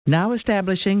Now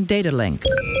establishing data link.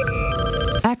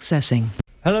 Accessing.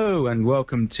 Hello and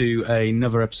welcome to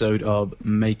another episode of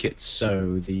Make It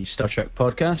So, the Star Trek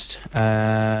podcast.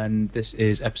 And this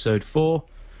is episode 4.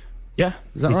 Yeah,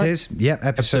 is that right? It is, yeah,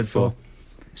 episode 4.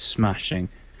 Smashing.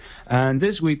 And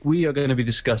this week we are going to be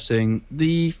discussing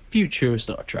the future of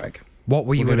Star Trek. What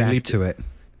we would add to it.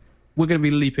 We're going to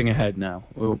be leaping ahead now.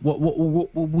 What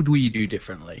would we do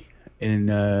differently in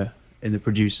the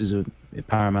producers of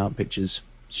Paramount Pictures'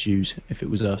 shoes if it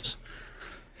was us?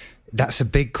 That's a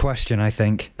big question, I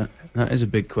think. That is a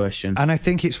big question. And I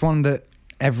think it's one that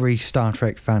every Star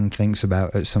Trek fan thinks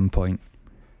about at some point.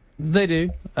 They do.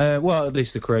 Well, at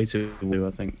least the creative do,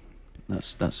 I think.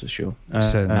 That's for sure.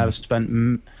 I've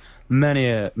spent many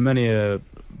a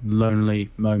lonely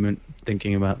moment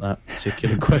thinking about that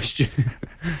particular question.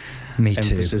 Me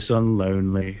too. Emphasis on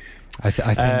lonely. I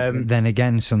think, then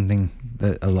again, something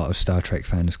that a lot of Star Trek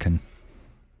fans can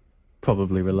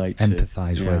probably relate to.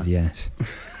 Empathise with, yes.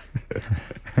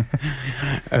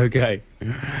 Okay.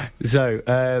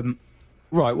 So,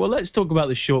 right, well, let's talk about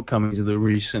the shortcomings of the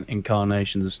recent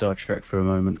incarnations of Star Trek for a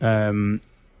moment.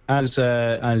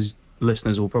 As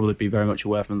listeners will probably be very much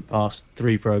aware from the past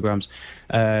 3 programs,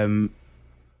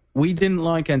 we didn't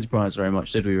like Enterprise very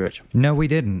much, did we, Rich? No, we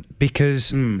didn't,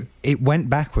 because it went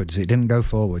backwards. It didn't go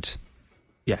forwards.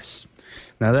 Yes.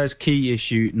 Now, there's key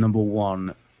issue number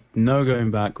 1. No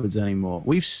going backwards anymore.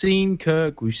 We've seen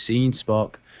Kirk, we've seen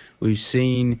Spock, we've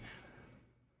seen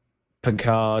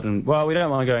Picard, and, well, we don't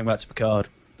mind going back to Picard,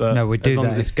 but no, we do as long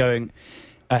that as it's going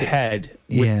ahead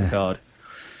with Picard.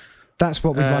 That's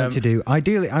what we'd like to do.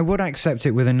 Ideally, I would accept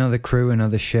it with another crew,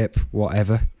 another ship,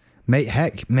 whatever.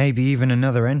 Heck, maybe even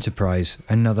another Enterprise,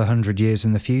 another 100 years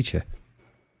in the future.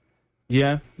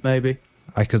 Yeah, maybe.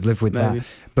 I could live with that.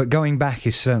 But going back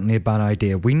is certainly a bad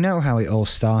idea. We know how it all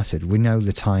started. We know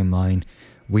the timeline.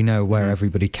 We know where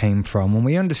everybody came from. And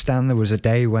we understand there was a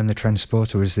day when the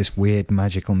transporter was this weird,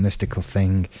 magical, mystical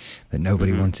thing that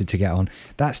nobody wanted to get on.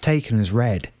 That's taken as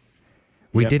read.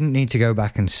 We didn't need to go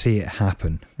back and see it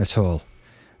happen at all.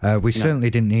 We certainly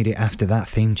didn't need it after that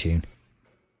theme tune.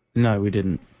 No, we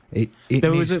didn't. It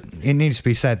needs to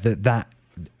be said that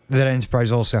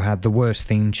Enterprise also had the worst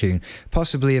theme tune,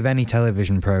 possibly of any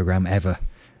television program ever,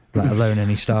 let alone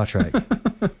any Star Trek.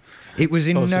 It was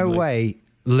in no way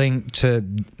linked to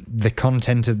the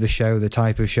content of the show, the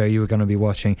type of show you were going to be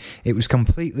watching. It was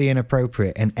completely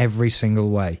inappropriate in every single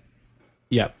way.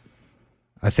 Yeah.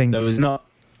 I think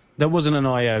there wasn't an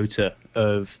iota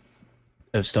of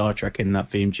Star Trek in that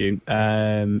theme tune.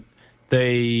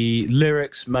 The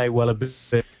lyrics may well have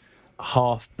been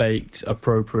half-baked,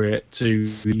 appropriate to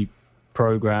the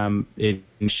program in,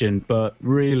 but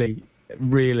really,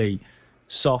 really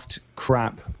soft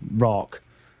crap rock,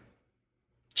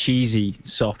 cheesy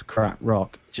soft crap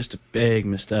rock, just a big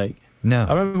mistake. No,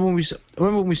 I remember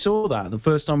when we saw that the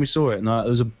first time we saw it, and there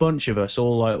was a bunch of us,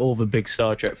 all the big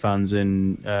Star Trek fans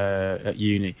in at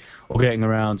uni, all getting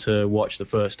around to watch the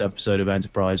first episode of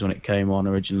Enterprise when it came on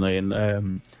originally,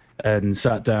 and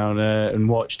sat down and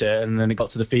watched it, and then it got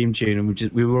to the theme tune,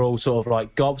 and we were all sort of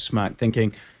like gobsmacked,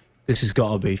 thinking, this has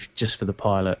got to be just for the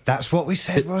pilot. That's what we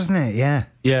said, wasn't it? Yeah.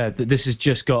 Yeah, this has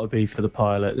just got to be for the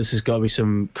pilot. This has got to be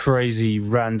some crazy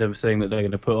random thing that they're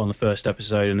going to put on the first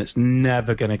episode, and it's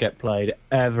never going to get played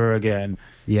ever again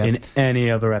in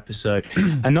any other episode.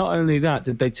 And not only that,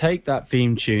 did they take that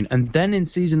theme tune and then in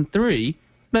season 3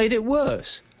 made it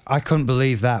worse. I couldn't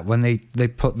believe that when they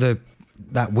put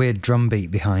that weird drum beat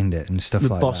behind it and stuff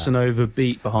like that. The bossa nova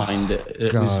beat behind it.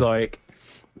 It was like...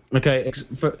 Okay,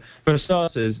 for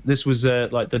starters, this was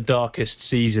like the darkest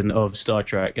season of Star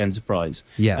Trek Enterprise.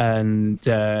 Yeah. And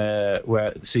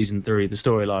where season 3, the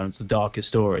storyline was the darkest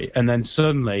story. And then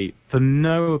suddenly, for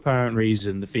no apparent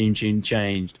reason, the theme tune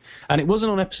changed. And it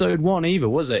wasn't on episode 1 either,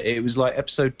 was it? It was like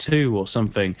episode 2 or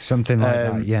something. Something like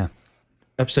that, yeah.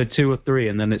 Episode 2 or 3,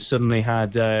 and then it suddenly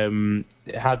had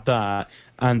that,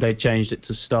 and they changed it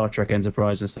to Star Trek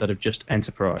Enterprise instead of just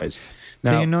Enterprise.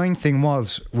 Now, the annoying thing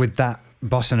was with that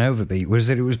bossa nova beat was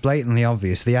that it was blatantly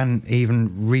obvious they hadn't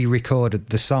even re-recorded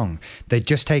the song. They'd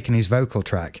just taken his vocal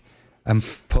track and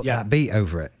put that beat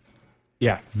over it.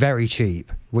 Yeah. Very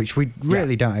cheap, which we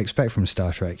really don't expect from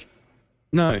Star Trek.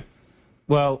 No.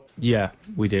 Well, yeah,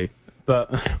 we do.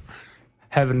 But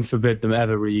heaven forbid them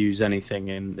ever reuse anything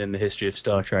in the history of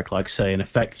Star Trek, like, say, an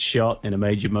effect shot in a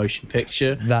major motion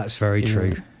picture. That's very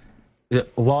true.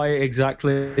 Why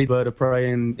exactly the Bird of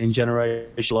Prey in Generation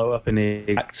blow up in the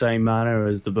exact same manner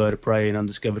as the Bird of Prey in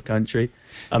Undiscovered Country?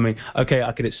 I mean, okay,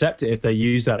 I could accept it if they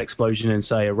use that explosion in,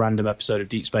 say, a random episode of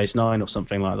Deep Space Nine or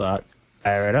something like that.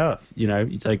 Fair enough. You know,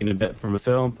 you're taking a bit from a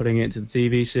film, putting it into the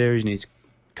TV series, and it's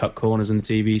cut corners in the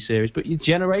TV series. But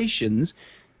Generations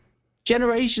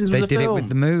was They a did film. it with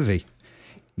the movie.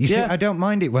 You see, Yeah. I don't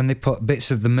mind it when they put bits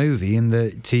of the movie in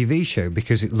the TV show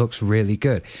because it looks really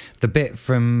good. The bit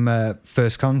from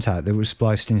First Contact that was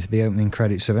spliced into the opening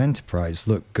credits of Enterprise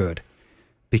looked good.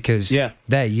 Because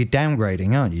there, you're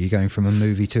downgrading, aren't you? You're going from a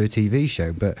movie to a TV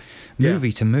show. But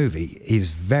movie to movie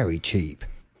is very cheap.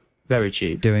 Very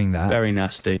cheap. Doing that. Very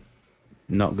nasty.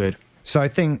 Not good. So I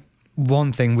think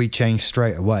one thing we changed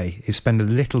straight away is spend a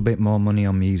little bit more money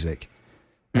on music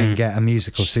and get a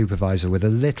musical supervisor with a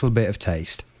little bit of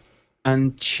taste.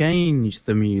 And change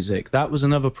the music. That was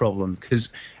another problem, because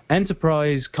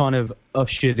Enterprise kind of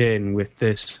ushered in with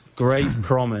this great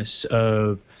promise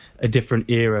of a different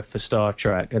era for Star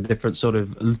Trek, a different sort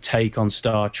of take on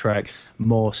Star Trek,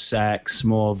 more sex,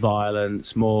 more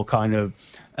violence, more kind of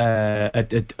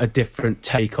a different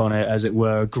take on it, as it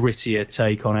were, a grittier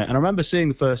take on it. And I remember seeing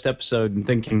the first episode and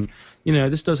thinking,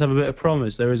 this does have a bit of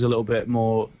promise. There is a little bit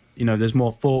more, there's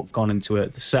more thought gone into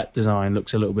it. The set design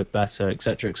looks a little bit better,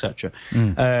 etc., etc.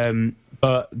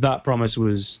 But that promise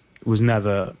was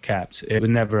never kept. It was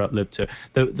never uplived to.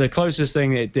 The closest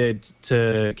thing it did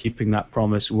to keeping that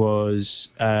promise was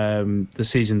the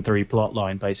season 3 plot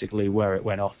line, basically, where it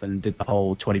went off and did the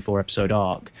whole 24 episode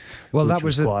arc. Well, that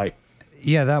was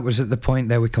that was at the point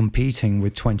they were competing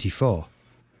with 24.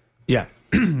 Yeah.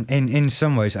 In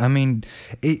some ways, I mean,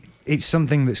 it's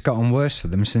something that's gotten worse for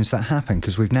them since that happened,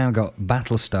 because we've now got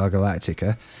Battlestar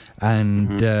Galactica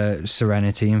and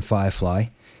Serenity and Firefly,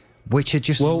 which are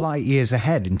just light years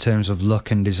ahead in terms of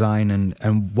look and design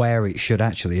and where it should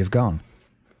actually have gone.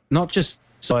 Not just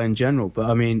sci in general, but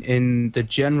I mean, in the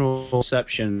general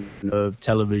perception of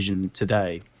television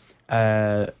today,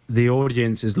 the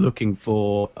audience is looking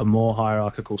for a more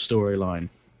hierarchical storyline.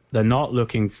 They're not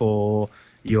looking for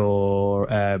your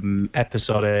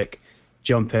episodic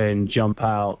jump in, jump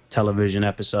out television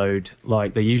episode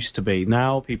like they used to be.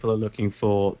 Now people are looking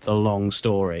for the long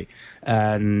story,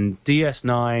 and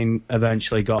DS9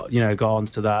 eventually got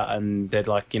onto that and did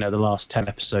the last 10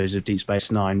 episodes of Deep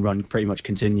Space Nine run pretty much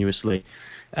continuously,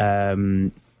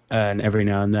 and every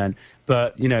now and then.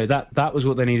 But that was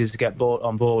what they needed to get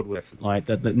on board with,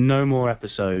 that no more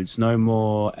episodes, no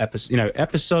more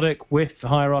episodic with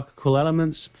hierarchical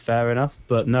elements, fair enough,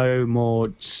 but no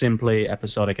more simply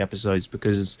episodic episodes,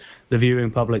 because the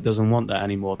viewing public doesn't want that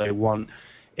anymore. They want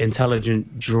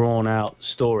intelligent, drawn out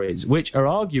stories, which are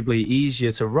arguably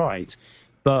easier to write,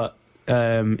 but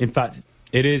in fact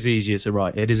it is easier to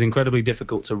write. It is incredibly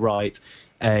difficult to write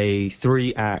a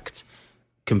 3-act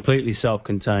completely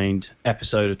self-contained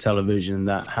episode of television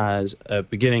that has a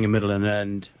beginning, a middle, and an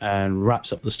end, and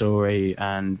wraps up the story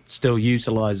and still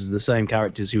utilizes the same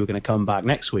characters who are going to come back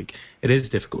next week. It is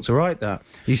difficult to write that.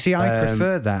 You see, I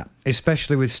prefer that,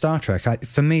 especially with Star Trek.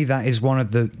 For me, that is one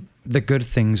of the good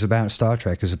things about Star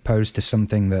Trek, as opposed to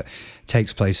something that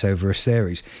takes place over a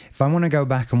series. If I want to go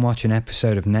back and watch an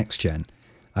episode of Next Gen,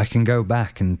 I can go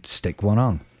back and stick one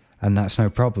on, and that's no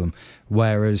problem.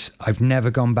 Whereas I've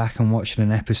never gone back and watched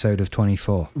an episode of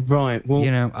 24. Right.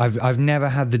 Well, I've never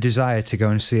had the desire to go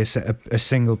and see a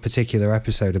single particular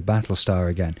episode of Battlestar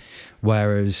again.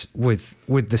 Whereas with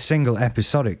the single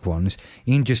episodic ones,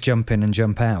 you can just jump in and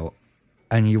jump out,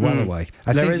 and you're well away.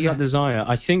 There is that desire.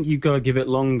 I think you've got to give it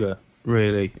longer,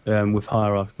 really, with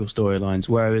hierarchical storylines.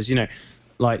 Whereas,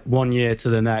 1 year to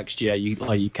the next year,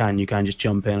 you can just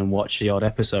jump in and watch the odd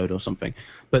episode or something.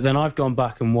 But then I've gone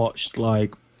back and watched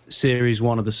series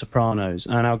 1 of The Sopranos,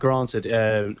 and now granted,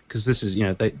 because this is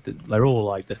they're all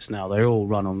like this now. They all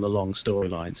run on the long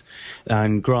storylines,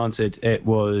 and granted, it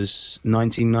was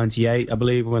 1998, I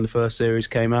believe, when the first series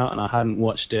came out, and I hadn't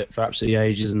watched it for absolutely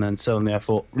ages. And then suddenly I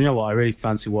thought, you know what, I really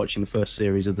fancy watching the first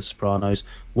series of The Sopranos.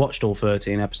 Watched all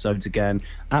 13 episodes again,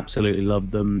 absolutely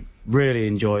loved them, really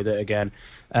enjoyed it again.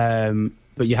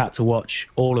 But you had to watch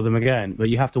all of them again. But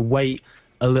you have to wait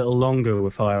a little longer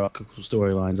with hierarchical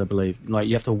storylines, I believe.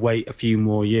 You have to wait a few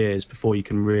more years before you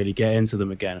can really get into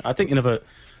them again. I think in another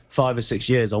 5 or 6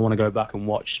 years, I want to go back and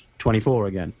watch 24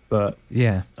 again. But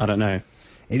yeah, I don't know.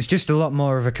 It's just a lot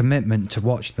more of a commitment to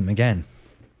watch them again.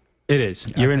 It is.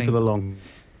 You're in for the long.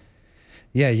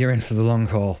 Yeah, you're in for the long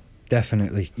haul.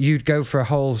 Definitely. You'd go for a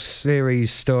whole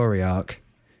series story arc,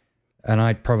 and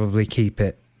I'd probably keep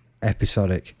it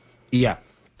episodic. Yeah.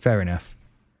 Fair enough.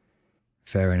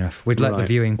 We'd let the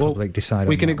viewing public decide on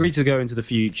we can agree to go into the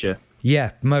future.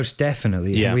 Yeah, most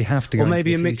definitely. Yeah. We have to go into the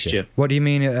future. Or maybe a mixture. What do you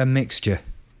mean a mixture?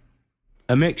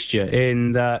 A mixture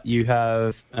in that you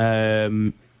have,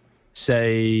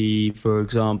 say, for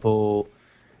example,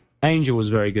 Angel was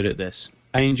very good at this.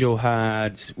 Angel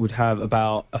would have a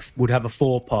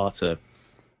 4-parter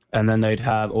and then they'd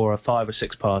have, or a 5 or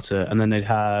 6-parter, and then they'd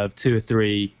have 2 or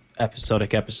 3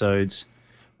 episodic episodes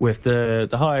with the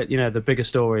higher, the bigger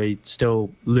story still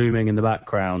looming in the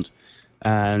background.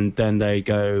 And then they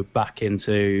go back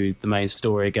into the main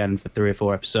story again for 3 or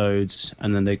 4 episodes,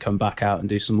 and then they come back out and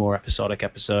do some more episodic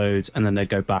episodes, and then they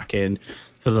go back in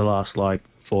for the last 4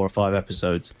 or 5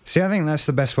 episodes. See, I think that's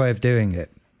the best way of doing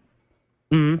it.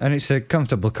 Mm. And it's a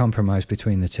comfortable compromise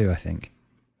between the two, I think.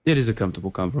 It is a comfortable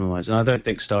compromise, and I don't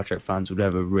think Star Trek fans would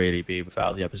ever really be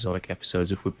without the episodic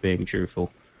episodes, if we're being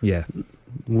truthful. Yeah.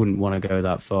 Wouldn't want to go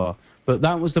that far. But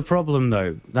that was the problem,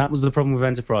 though. That was the problem with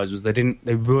Enterprise, was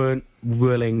they weren't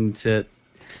willing to...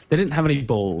 They didn't have any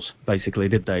balls, basically,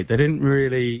 did they? They didn't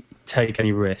really take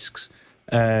any risks.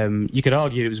 You could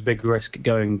argue it was a big risk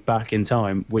going back in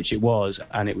time, which it was,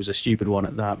 and it was a stupid one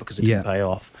at that because it didn't pay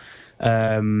off.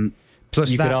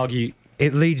 Plus, you could argue...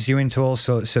 It leads you into all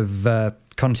sorts of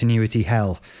continuity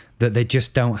hell that they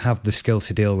just don't have the skill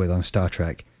to deal with on Star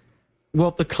Trek.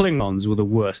 Well, the Klingons were the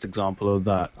worst example of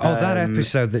that. Oh, that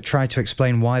episode that tried to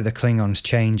explain why the Klingons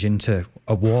change into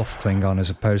a Worf Klingon as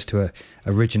opposed to a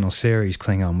original series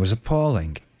Klingon was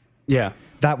appalling. Yeah.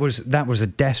 That was a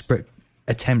desperate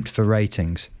attempt for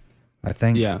ratings, I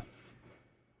think. Yeah.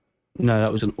 No,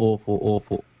 that was an awful,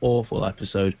 awful, awful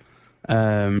episode.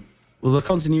 Well, the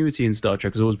continuity in Star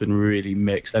Trek has always been really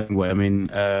mixed anyway. I mean,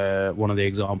 one of the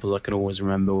examples I can always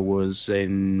remember was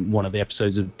in one of the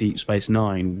episodes of Deep Space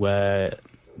Nine, where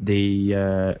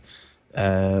the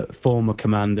former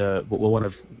commander, well, one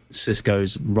of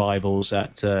Sisko's rivals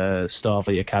at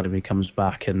Starfleet Academy, comes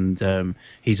back, and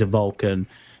he's a Vulcan,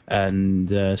 and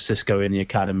Sisko in the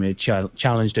Academy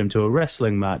challenged him to a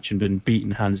wrestling match and been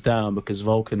beaten hands down because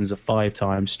Vulcans are 5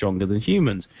 times stronger than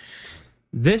humans.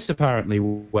 This apparently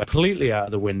went completely out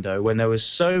of the window when there were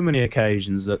so many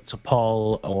occasions that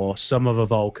T'Pol or some other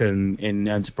Vulcan in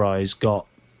Enterprise got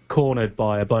cornered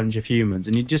by a bunch of humans.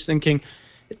 And you're just thinking,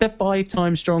 if they're 5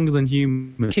 times stronger than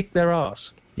humans, kick their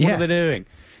ass. What are they doing?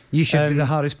 You should be the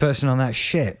hardest person on that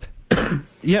ship.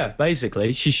 Yeah,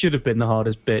 basically. She should have been the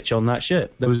hardest bitch on that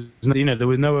ship. There was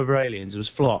no other aliens. It was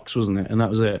Phlox, wasn't it? And that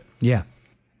was it. Yeah.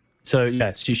 So,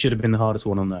 yes, she should have been the hardest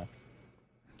one on there.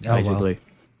 Basically. Well.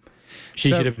 She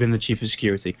should have been the chief of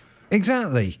security.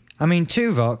 Exactly. I mean,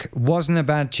 Tuvok wasn't a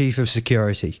bad chief of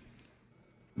security.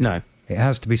 No. It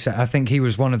has to be said. I think he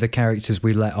was one of the characters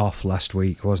we let off last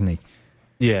week, wasn't he?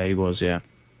 Yeah, he was, yeah.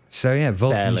 So, yeah,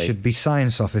 Vulcans should be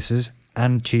science officers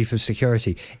and chief of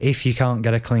security, if you can't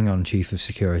get a Klingon chief of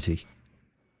security.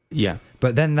 Yeah.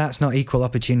 But then that's not equal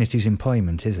opportunities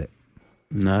employment, is it?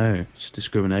 No, it's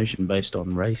discrimination based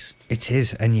on race. It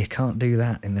is, and you can't do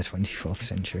that in the 24th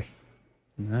century.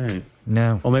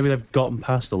 No. Or maybe they've gotten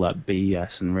past all that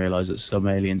BS and realised that some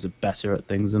aliens are better at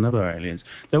things than other aliens.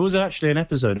 There was actually an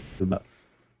episode about...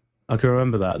 I can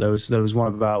remember that. There was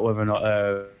one about whether or not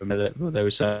they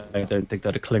were saying I don't think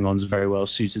that a Klingon's very well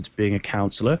suited to being a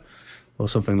counsellor or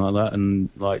something like that. And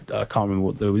I can't remember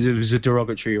what there was. It was a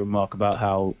derogatory remark about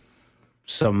how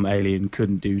some alien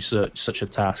couldn't do such a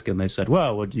task, and they said,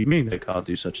 "Well, what do you mean they can't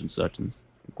do such and such?" And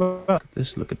well,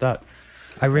 look at that.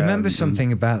 I remember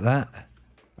something about that.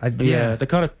 Yeah, they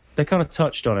kind of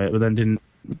touched on it, but then didn't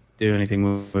do anything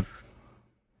with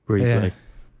briefly.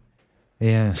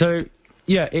 Yeah. So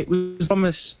yeah, it was a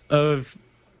promise of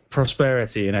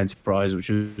prosperity in Enterprise, which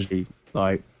was really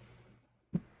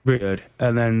really good,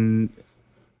 and then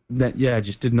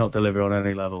just did not deliver on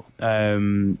any level.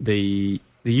 The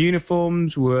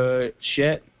uniforms were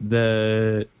shit.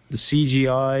 The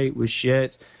CGI was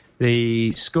shit.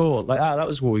 The score, that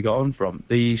was where we got on from.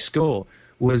 The score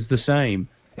was the same.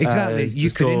 Exactly.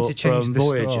 You could interchange the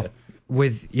Voyager score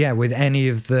with any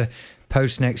of the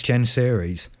post Next Gen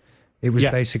series. It was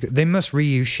basically they must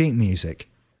reuse sheet music.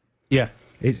 Yeah.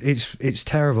 It's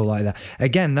terrible like that.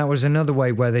 Again, that was another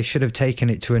way where they should have taken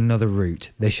it to another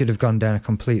route. They should have gone down a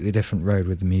completely different road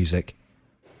with the music.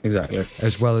 Exactly.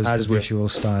 As well as the visual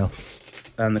style.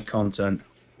 And the content.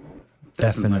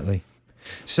 Definitely.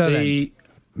 So then,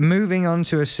 moving on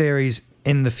to a series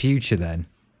in the future then,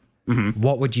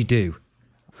 what would you do?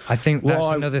 I think that's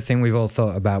another thing we've all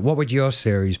thought about. What would your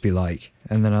series be like?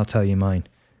 And then I'll tell you mine.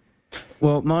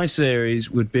 Well, my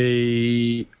series would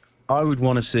be... I would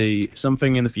want to see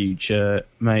something in the future,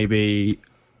 maybe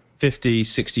 50,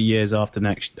 60 years after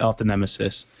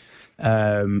Nemesis,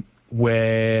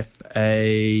 with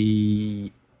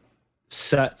a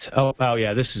set... Oh,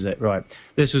 yeah, this is it, right.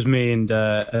 This was me and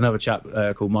another chap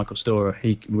called Michael Storer.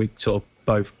 We sort of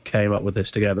both came up with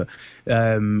this together,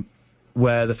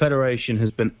 where the Federation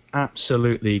has been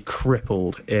absolutely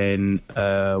crippled in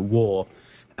war,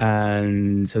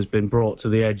 and has been brought to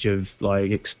the edge of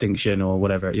like extinction or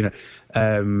whatever,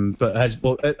 but has,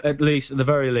 well, at least, at the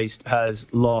very least,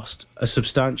 has lost a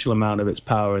substantial amount of its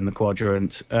power in the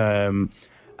quadrant.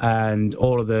 And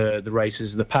all of the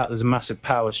races, there's a massive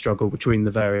power struggle between the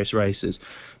various races.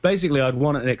 Basically, I'd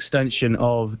want an extension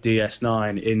of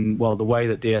DS9 in, well, the way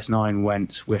that DS9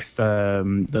 went with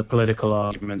the political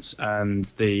arguments and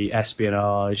the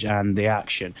espionage and the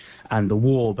action and the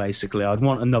war, basically. I'd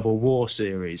want another war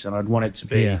series, and I'd want it to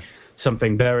be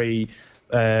something very,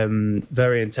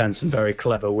 very intense and very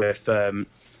clever with...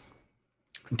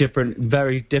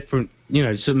 very different,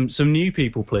 some new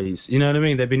people, please. You know what I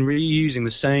mean? They've been reusing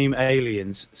the same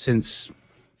aliens since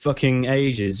fucking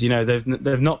ages.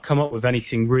 They've not come up with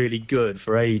anything really good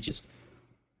for ages.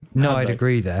 No, I'd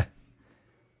agree there.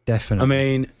 Definitely. I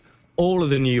mean, all of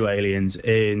the new aliens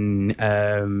in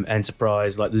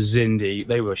Enterprise, like the Xindi,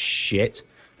 they were shit.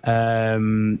 What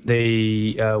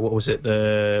was it?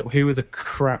 Who were the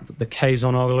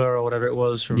Kazon Ogla or whatever it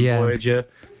was from Voyager?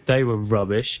 They were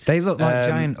rubbish. They looked like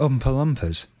giant Oompa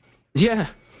Loompas. Yeah.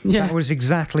 That was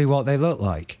exactly what they looked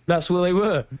like. That's what they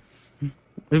were.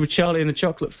 They were Charlie and the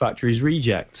Chocolate Factory's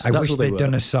rejects. I wish they'd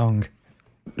done a song.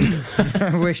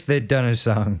 I wish they'd done a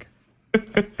song.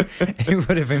 It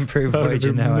would have improved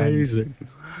Voyager now. Amazing.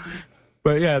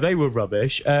 But yeah, they were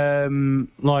rubbish.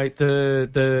 Like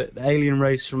the alien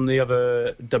race from the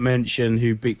other dimension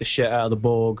who beat the shit out of the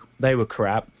Borg, they were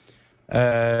crap.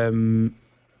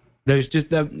 There's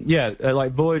just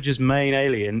like Voyager's main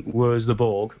alien was the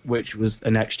Borg, which was a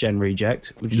next gen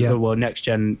reject, which was next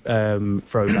gen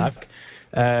throwback.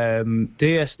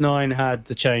 DS9 had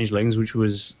the Changelings, which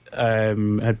was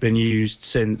had been used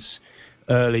since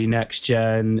early next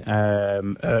gen,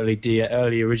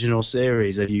 early original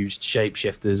series. They used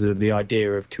shapeshifters, or the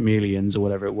idea of chameleons or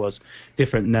whatever it was,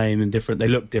 different name and different. They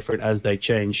look different as they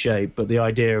change shape, but the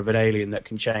idea of an alien that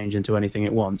can change into anything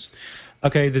it wants.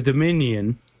 Okay, the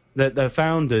Dominion. The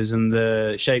founders and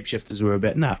the shapeshifters were a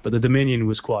bit naff, but the Dominion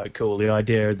was quite cool. The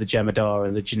idea of the Jem'Hadar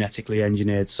and the genetically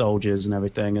engineered soldiers and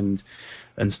everything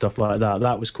and stuff like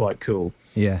that was quite cool.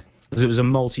 Yeah. Because it was a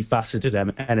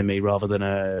multifaceted enemy rather than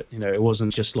it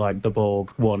wasn't just like the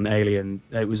Borg, one alien.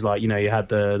 It was like, you had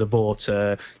the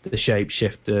Vorta, the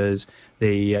shapeshifters,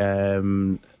 the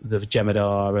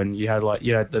Jem'Hadar, and you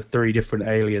had the three different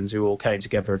aliens who all came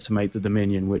together to make the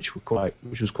Dominion, which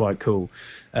was quite cool.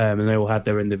 And they all had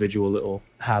their individual little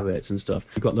habits and stuff.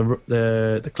 You've got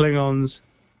the Klingons,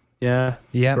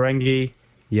 Ferengi,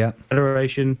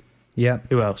 Federation,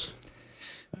 Who else?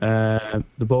 The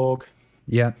Borg.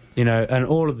 Yeah. And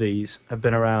all of these have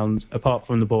been around, apart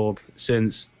from the Borg,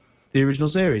 since the original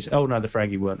series. Oh, no, the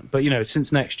Ferengi weren't. But,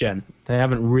 since Next Gen, they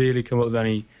haven't really come up with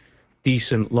any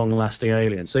decent, long-lasting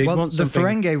aliens. So you'd want something... The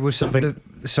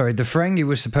Ferengi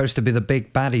was supposed to be the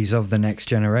big baddies of the Next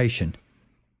Generation.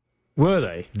 Were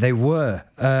they? They were.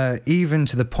 Even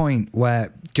to the point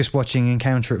where, just watching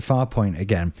Encounter at Farpoint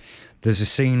again, there's a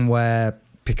scene where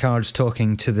Picard's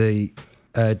talking to the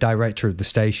director of the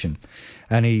station,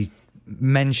 and he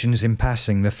mentions in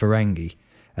passing the Ferengi,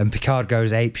 and Picard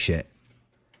goes apeshit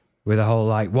with a whole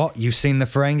what, you've seen the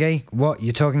Ferengi? What,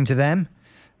 you're talking to them?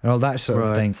 And all that sort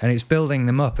of thing. And it's building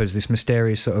them up as this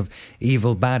mysterious sort of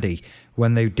evil baddie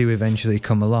when they do eventually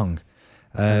come along.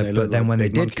 But then when they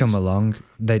did come along,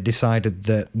 they decided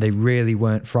that they really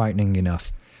weren't frightening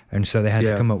enough, and so they had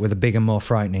to come up with a bigger, more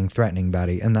frightening, threatening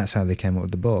baddie, and that's how they came up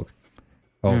with the Borg.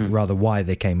 Or rather, why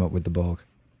they came up with the Borg.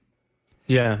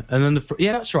 Yeah, and then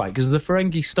that's right, because the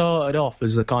Ferengi started off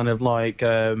as a kind of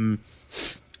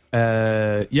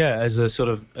as a sort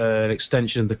of an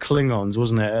extension of the Klingons,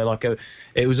 wasn't it?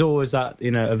 It was always that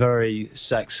a very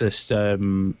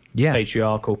sexist,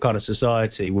 patriarchal kind of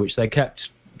society, which they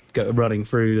kept running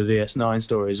through the DS9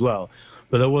 story as well.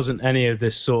 But there wasn't any of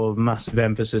this sort of massive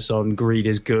emphasis on greed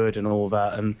is good and all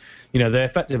that. And, they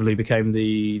effectively became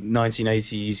the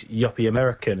 1980s yuppie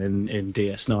American in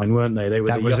DS9, weren't they? They were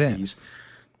the yuppies.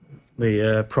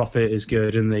 The profit is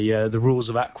good, and the rules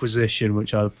of acquisition,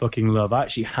 which I fucking love. I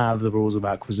actually have the rules of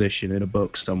acquisition in a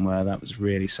book somewhere. That was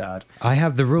really sad. I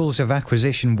have the rules of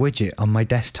acquisition widget on my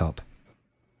desktop.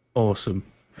 Awesome.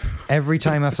 Every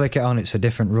time I flick it on, it's a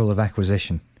different rule of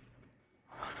acquisition.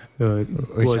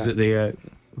 What is it? The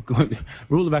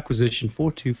rule of acquisition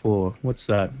 424. What's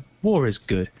that? War is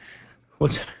good.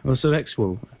 What's the next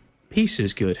rule? Peace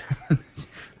is good.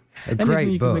 A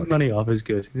great you book. Can make money off is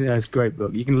good. Yeah, it's a great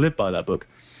book. You can live by that book.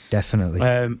 Definitely.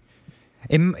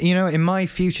 In my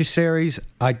future series,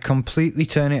 I'd completely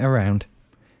turn it around.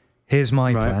 Here's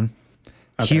my plan.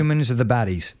 Okay. Humans are the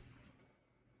baddies.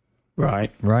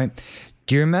 Right.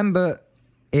 Do you remember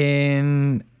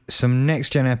in some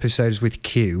Next Gen episodes with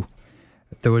Q,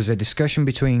 there was a discussion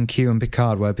between Q and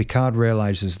Picard where Picard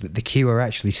realizes that the Q are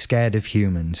actually scared of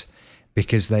humans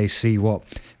because they see what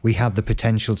we have the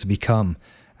potential to become,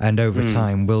 and over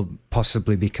time will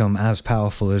possibly become as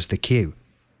powerful as the Q.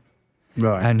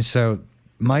 Right. And so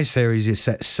my series is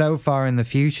set so far in the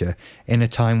future, in a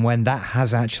time when that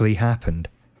has actually happened,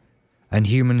 and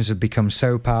humans have become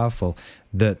so powerful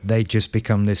that they just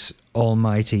become this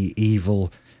almighty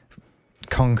evil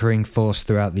conquering force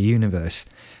throughout the universe.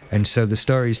 And so the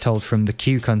story is told from the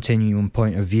Q continuum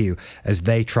point of view as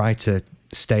they try to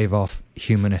stave off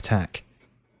human attack.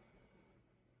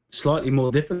 Slightly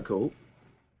more difficult.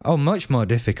 Oh, much more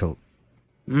difficult.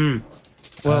 Well,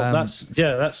 that's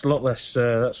a lot less.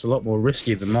 That's a lot more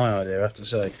risky than my idea, I have to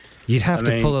say. You'd have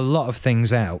to pull a lot of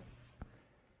things out.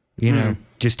 You know,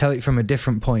 just tell it from a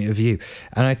different point of view.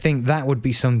 And I think that would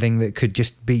be something that could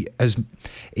just be as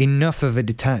enough of a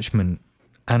detachment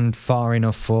and far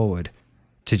enough forward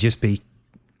to just be,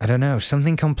 I don't know,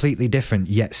 something completely different,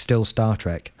 yet still Star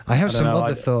Trek. I have some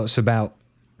other thoughts about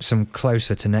some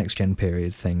closer to Next Gen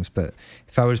period things, but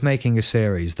if I was making a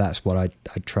series, that's what I'd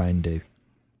try and do.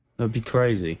 That'd be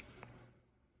crazy.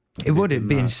 It'd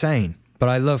be insane, but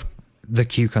I love the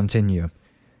Q continuum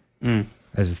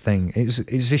as a thing.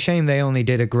 It's a shame they only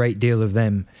did a great deal of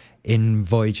them in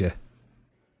Voyager,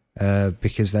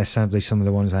 because they're sadly some of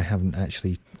the ones I haven't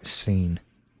actually seen.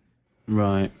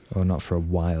 Right. Or not for a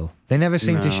while. They never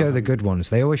seem to show the good ones.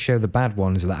 They always show the bad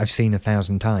ones that I've seen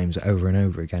 1,000 times over and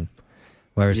over again.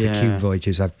 Whereas the Q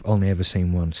Voyagers I've only ever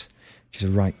seen once, which is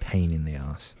a right pain in the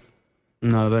arse.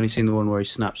 No, I've only seen the one where he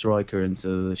snaps Riker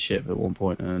into the ship at one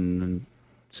point and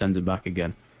sends him back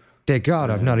again. Dear God,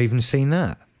 I've not even seen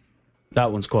that.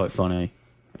 That one's quite funny.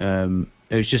 It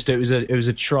was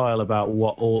a trial about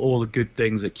what all the good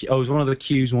things that it was one of the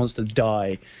Qs wants to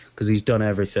die because he's done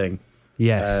everything.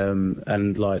 Yes.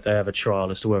 And like they have a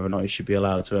trial as to whether or not he should be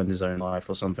allowed to end his own life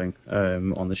or something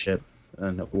on the ship.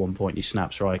 And at one point he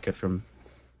snaps Riker from.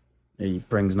 He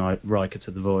brings Riker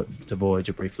to to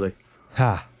Voyager briefly.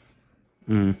 Ha.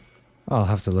 I'll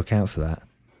have to look out for that.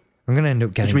 I'm going to end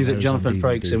up getting. Which means that those Jonathan on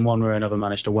Frakes, DVD. in one way or another,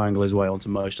 managed to wangle his way onto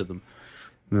most of them.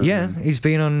 Yeah, he's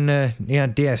been on. He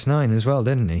had DS9 as well,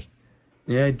 didn't he?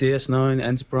 Yeah, DS9,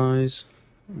 Enterprise.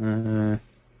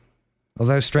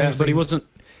 Although strangely, but he wasn't.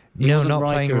 not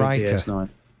playing in Riker. DS9.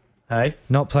 Hey,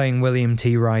 Not playing William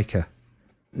T. Riker.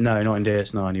 no, not in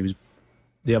DS9. He was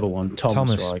the other one,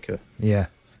 Thomas Riker. Yeah,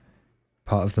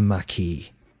 part of the Maquis.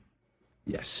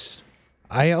 Yes.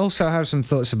 I also have some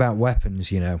thoughts about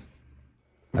weapons.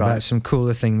 About some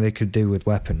cooler thing they could do with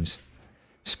weapons,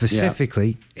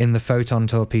 specifically in the photon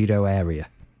torpedo area.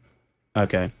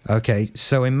 Okay. Okay,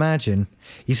 so imagine,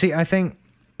 you see, I think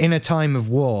in a time of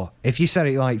war, if you set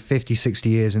it like 50, 60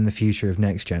 years in the future of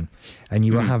Next Gen, and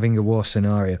you were having a war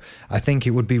scenario, I think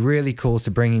it would be really cool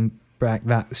to bring back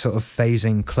that sort of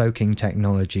phasing, cloaking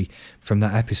technology from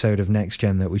that episode of Next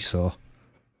Gen that we saw.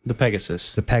 The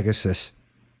Pegasus. The Pegasus.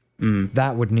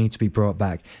 That would need to be brought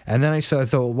back. And then I sort of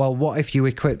thought, well, what if you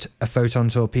equipped a photon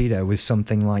torpedo with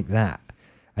something like that?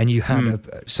 And you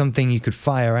had something you could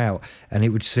fire out, and it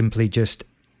would simply just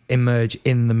emerge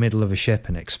in the middle of a ship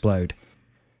and explode.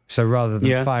 So rather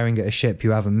than firing at a ship,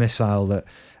 you have a missile that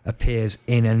appears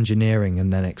in engineering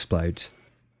and then explodes.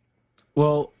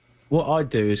 Well, what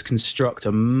I'd do is construct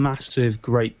a massive,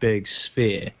 great big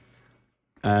sphere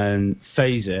and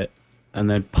phase it, and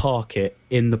then park it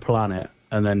in the planet,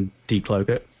 and then decloak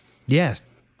it. Yeah,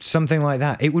 something like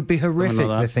that. It would be horrific,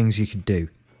 the things you could do.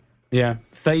 Yeah,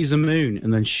 phase a moon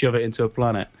and then shove it into a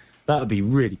planet. That would be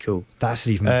really cool. That's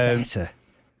even better.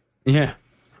 Yeah.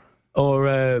 Or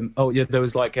there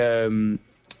was like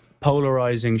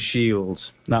polarizing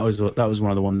shields. That was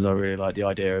one of the ones I really liked. The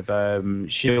idea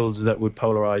of shields that would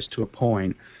polarize to a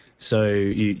point, so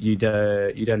you'd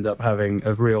end up having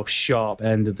a real sharp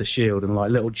end of the shield, and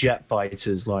like little jet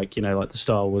fighters, like like the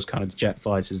Star Wars kind of jet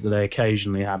fighters that they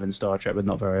occasionally have in Star Trek, but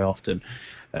not very often,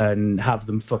 and have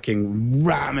them fucking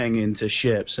ramming into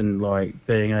ships and like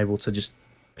being able to just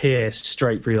pierce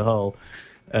straight through the hull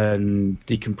and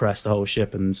decompress the whole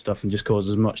ship and stuff, and just cause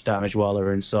as much damage while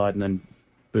they're inside, and then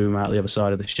boom out the other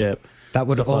side of the ship. That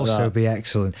would also be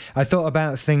excellent. I thought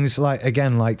about things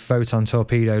like photon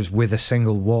torpedoes with a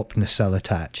single warp nacelle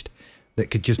attached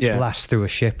that could just blast through a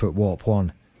ship at warp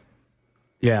 1.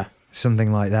 Yeah.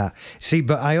 Something like that. See,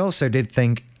 but I also did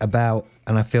think about,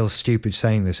 and I feel stupid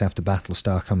saying this after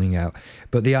Battlestar coming out,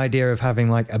 but the idea of having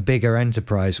like a bigger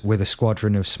Enterprise with a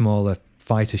squadron of smaller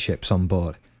fighter ships on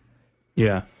board.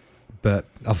 Yeah. But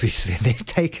obviously they've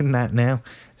taken that now,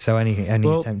 so any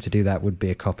attempt to do that would be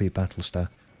a copy of Battlestar.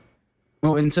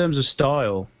 Well, in terms of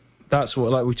style, that's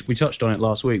what, like we touched on it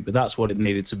last week, but that's what it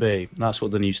needed to be. That's what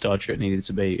the new Star Trek needed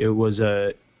to be. It was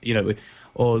or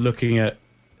looking at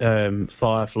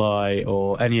Firefly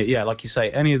or like you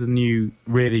say, any of the new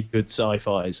really good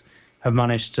sci-fis have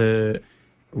managed to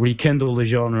rekindle the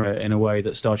genre in a way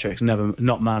that Star Trek's never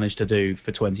not managed to do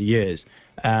for 20 years.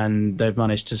 And they've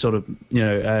managed to sort of,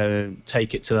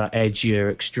 take it to that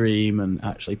edgier extreme and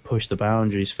actually push the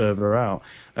boundaries further out.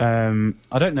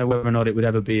 I don't know whether or not it would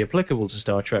ever be applicable to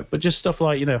Star Trek, but just stuff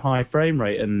like, high frame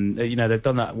rate. And, they've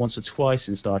done that once or twice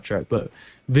in Star Trek. But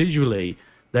visually,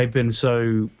 they've been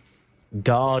so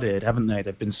guarded, haven't they?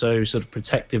 They've been so sort of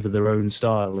protective of their own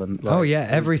style. And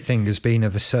everything has been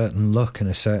of a certain look and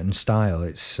a certain style.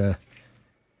 It's...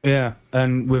 Yeah,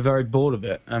 and we're very bored of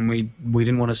it, and we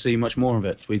didn't want to see much more of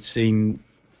it. We'd seen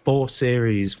 4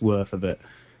 series worth of it,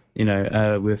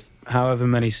 with however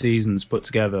many seasons put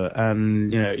together,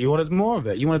 and you wanted more of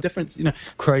it. You wanted different,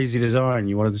 crazy design.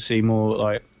 You wanted to see more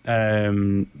like,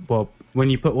 when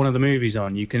you put one of the movies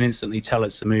on, you can instantly tell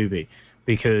it's the movie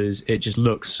because it just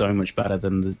looks so much better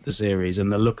than the series,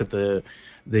 and the look of the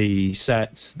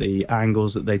sets, the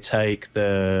angles that they take,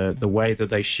 the way that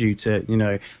they shoot it,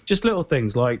 just little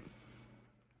things like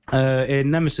in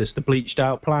Nemesis, the bleached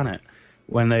out planet,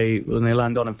 when they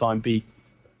land on and find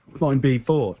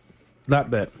B4, that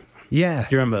bit. Yeah.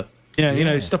 Do you remember?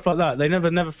 Yeah, stuff like that. They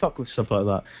never fuck with stuff like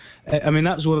that. I mean,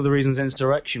 that was one of the reasons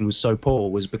Insurrection was so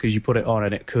poor, was because you put it on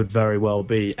and it could very well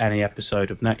be any episode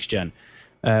of Next Gen.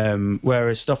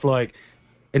 Whereas stuff like,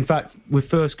 in fact, with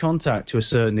First Contact to a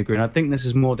certain degree, and I think this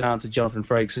is more down to Jonathan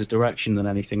Frakes' direction than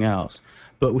anything else,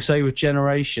 but we'll say with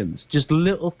Generations, just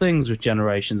little things with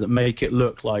Generations that make it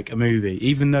look like a movie,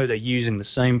 even though they're using the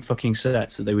same fucking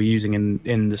sets that they were using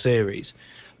in the series.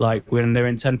 Like when they're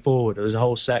in 10 Forward, there's a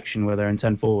whole section where they're in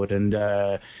 10 Forward, and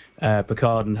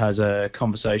Picard has a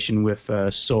conversation with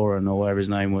Soren, or whatever his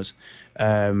name was.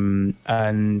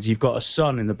 And you've got a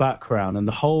sun in the background, and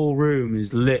the whole room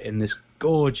is lit in this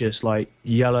gorgeous, like,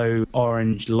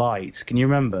 yellow-orange light. Can you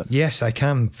remember? Yes, I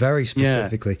can, very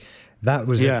specifically. Yeah. That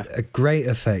was a great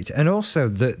effect. And also,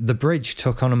 the bridge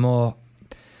took on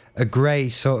a grey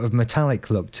sort of metallic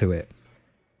look to it.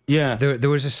 Yeah. There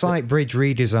was a slight bridge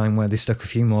redesign where they stuck a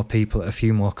few more people at a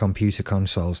few more computer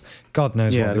consoles. God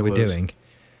knows what they were doing.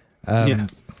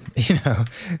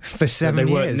 For 7 years.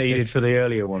 They weren't needed for the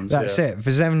earlier ones. That's it.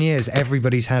 For 7 years,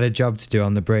 everybody's had a job to do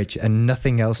on the bridge and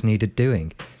nothing else needed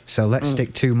doing. So let's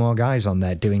stick 2 more guys on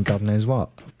there doing God knows what.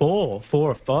 4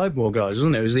 or 5 more guys,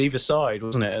 wasn't it? It was either side,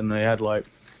 wasn't it? And they had, like,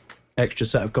 extra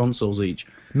set of consoles each.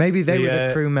 Maybe they were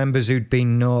the crew members who'd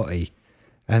been naughty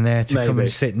and they had to come and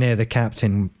sit near the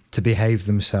captain to behave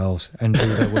themselves and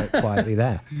do their work quietly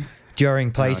there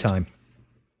during playtime.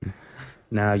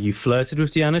 Now, you flirted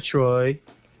with Deanna Troi.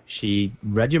 She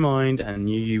read your mind and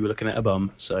knew you were looking at a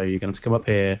bum, so you're going to have to come up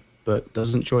here. But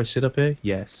doesn't Troi sit up here?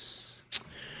 Yes.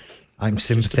 I'm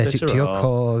sympathetic to your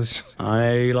cause.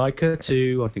 I like her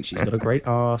too. I think she's got a great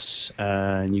arse,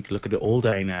 and you can look at it all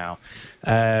day now.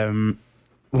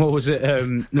 What was it?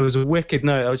 There was a wicked...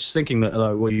 No, I was just thinking that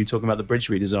you were talking about the bridge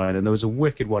redesign, and there was a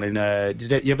wicked one in...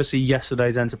 did you ever see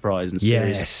Yesterday's Enterprise in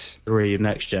Series 3 of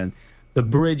Next Gen? The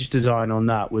bridge design on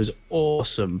that was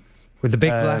awesome. With the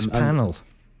big glass panel.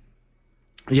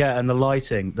 Yeah, and the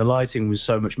lighting was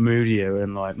so much moodier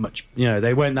and like much,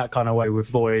 they went that kind of way with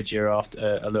Voyager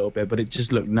after a little bit, but it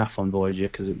just looked naff on Voyager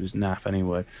because it was naff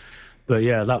anyway. But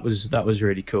yeah, that was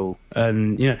really cool.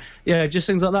 And just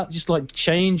things like that, just like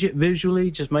change it visually,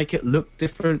 just make it look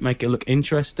different, make it look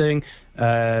interesting.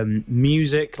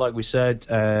 Music, like we said,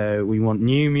 we want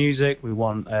new music, we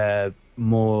want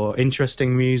more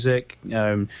interesting music,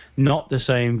 not the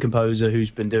same composer who's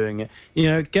been doing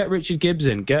it. Get Richard Gibbs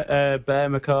in, get Bear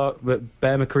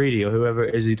McCready or whoever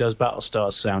it is who does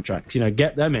Battlestar's soundtracks.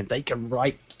 Get them in. They can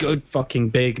write good fucking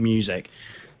big music,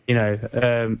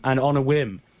 and on a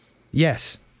whim.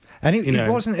 Yes, and it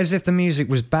wasn't as if the music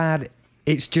was bad.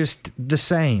 It's just the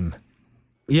same.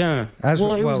 Yeah. It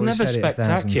was never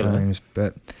spectacular. Times,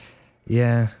 but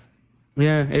yeah,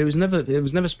 it was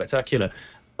never spectacular.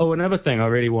 Oh, another thing I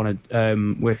really wanted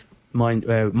with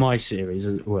my series,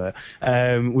 as it were,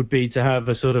 would be to have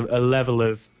a sort of a level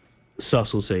of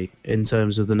subtlety in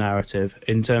terms of the narrative.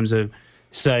 In terms of,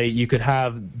 say, you could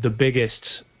have the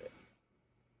biggest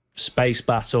space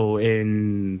battle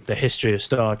in the history of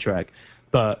Star Trek,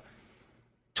 but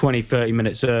 20-30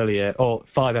 minutes earlier, or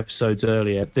 5 episodes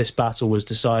earlier, this battle was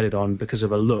decided on because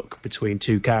of a look between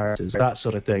 2 characters, that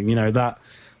sort of thing. That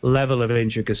level of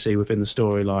intricacy within the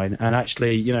storyline. And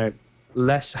actually,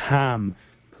 less ham,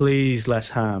 please, less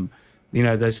ham. You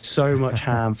know, there's so much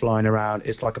ham flying around.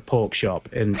 It's like a pork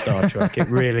shop in Star Trek. It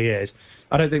really is.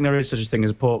 I don't think there is such a thing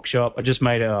as a pork shop. I just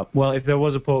made it up. Well, if there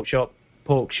was a pork shop,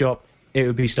 it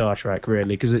would be Star Trek, really,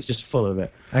 because it's just full of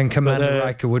it. And Commander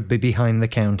Riker would be behind the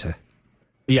counter.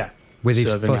 Yeah. With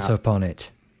his foot up on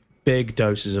it. Big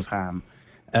doses of ham.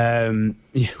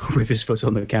 With his foot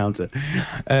on the counter.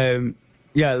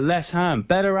 Yeah, less ham.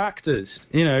 Better actors.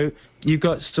 You know, you've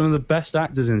got some of the best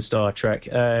actors in Star Trek.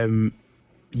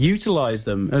 Utilize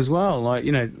them as well. Like,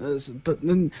 you know, but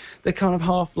then they kind of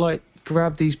half, like,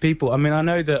 grab these people. I mean, I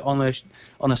know that on a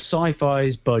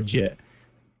sci-fi's budget,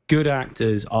 good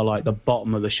actors are like the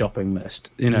bottom of the shopping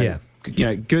list. You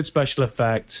know, good special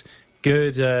effects,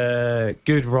 good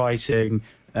writing,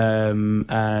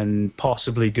 and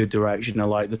possibly good direction are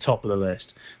like the top of the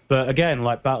list. But again,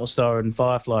 like Battlestar and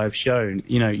Firefly have shown,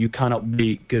 you know, you cannot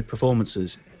beat good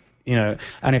performances. You know,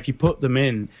 and if you put them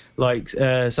in, like say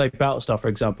Battlestar, for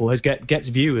example, gets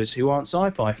viewers who aren't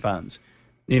sci-fi fans.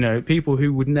 You know, people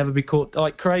who would never be caught,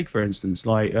 like Craig, for instance,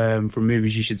 like from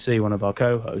Movies You Should See, one of our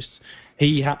co-hosts.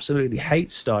 He absolutely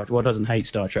hates Star Trek. Well, doesn't hate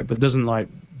Star Trek, but doesn't like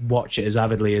watch it as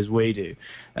avidly as we do.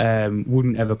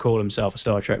 Wouldn't ever call himself a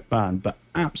Star Trek fan, but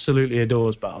absolutely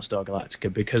adores Battlestar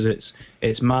Galactica because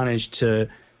it's managed to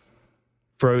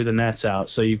throw the net out.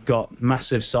 So you've got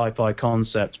massive sci-fi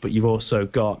concepts, but you've also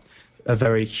got a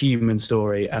very human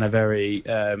story and a very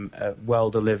well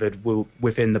delivered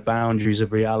within the boundaries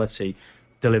of reality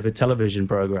delivered television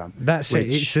program. That's it.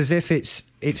 It's as if it's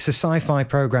a sci-fi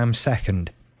program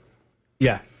second.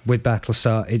 Yeah. With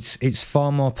Battlestar, it's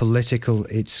far more political.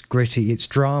 It's gritty. It's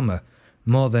drama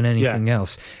more than anything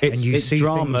else. It's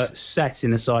drama set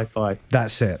in a sci-fi.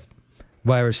 That's it.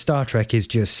 Whereas Star Trek is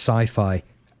just sci-fi,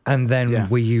 and then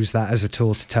we use that as a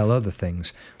tool to tell other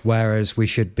things. Whereas we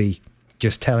should be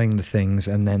just telling the things,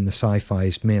 and then the sci-fi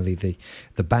is merely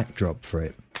the backdrop for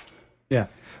it. Yeah.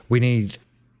 We need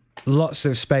lots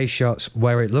of space shots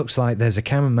where it looks like there's a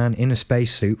cameraman in a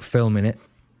spacesuit filming it,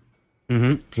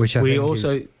 which I think is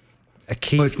a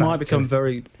key factor. Which might become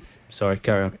very... Sorry,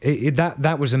 carry on.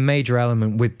 That was a major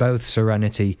element with both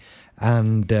Serenity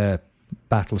and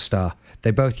Battlestar.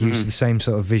 They both use the same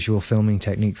sort of visual filming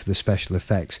technique for the special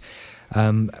effects.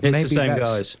 It's the same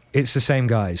guys. It's the same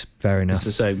guys, fair enough. It's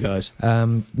the same guys.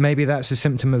 Maybe that's a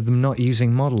symptom of them not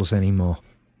using models anymore.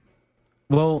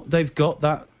 Well, they've got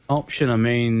that option. I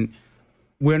mean,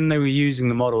 when they were using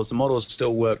the models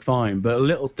still worked fine, but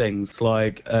little things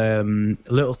like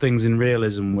little things in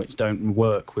realism which don't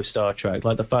work with Star Trek,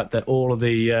 like the fact that all of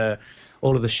the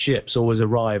ships always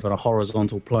arrive on a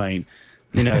horizontal plane.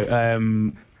 You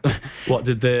know, what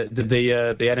did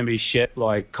the enemy ship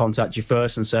like contact you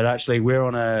first and said, actually, we're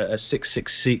on a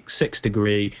 666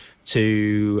 degree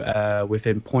to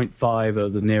within 0.5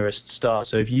 of the nearest star.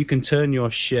 So if you can turn your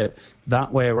ship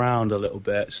that way around a little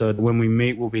bit, so when we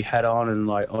meet, we'll be head on and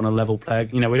like on a level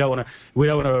peg. You know, we don't want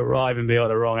to arrive and be at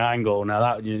the wrong angle. Now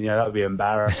that that would be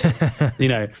embarrassing. You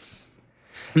know.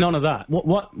 None of that.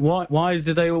 Why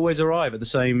did they always arrive at the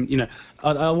same? You know,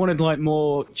 I wanted like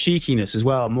more cheekiness as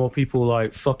well, more people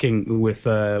like fucking with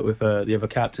the other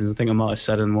captains. I think I might have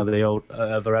said in one of the old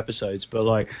other episodes. But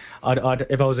like, I'd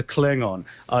if I was a Klingon,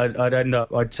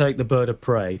 I'd take the bird of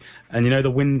prey, and you know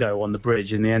the window on the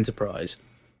bridge in the Enterprise.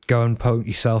 Go and poke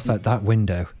yourself at that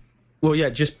window. Well, yeah,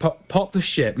 just pop the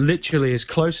ship literally as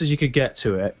close as you could get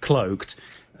to it, cloaked.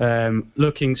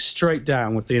 Looking straight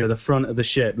down with the front of the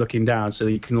ship looking down, so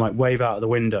that you can like wave out of the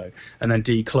window and then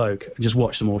decloak and just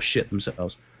watch them all shit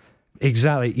themselves.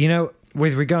 Exactly. You know,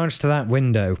 with regards to that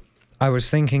window, I was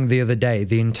thinking the other day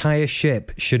the entire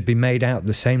ship should be made out of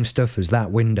the same stuff as that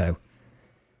window.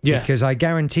 Yeah. Because I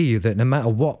guarantee you that no matter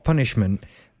what punishment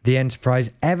the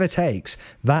Enterprise ever takes,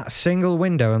 that single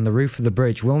window on the roof of the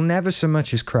bridge will never so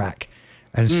much as crack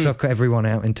and suck everyone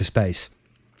out into space.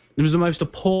 It was the most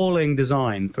appalling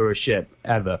design for a ship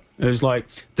ever. It was like,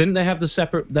 didn't they have the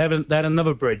separate... They had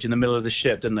another bridge in the middle of the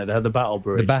ship, didn't they? They had the battle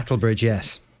bridge. The battle bridge,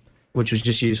 yes. Which was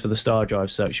just used for the star drive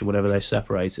section, whatever they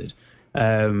separated.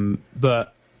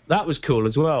 But that was cool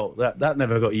as well. That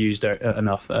never got used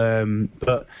enough.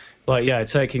 But, like, yeah,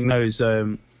 taking those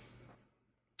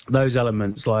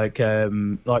elements, like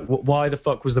why the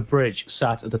fuck was the bridge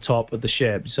sat at the top of the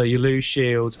ship? So you lose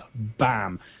shields,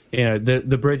 bam. You know,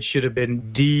 the bridge should have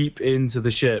been deep into the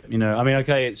ship. You know, I mean,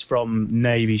 okay, it's from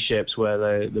Navy ships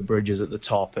where the bridge is at the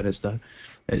top and it's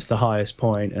the highest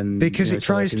point, and because it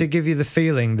tries to give you the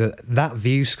feeling that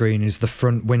view screen is the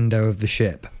front window of the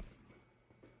ship.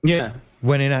 Yeah.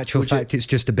 When in actual fact, it's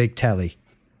just a big telly.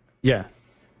 Yeah,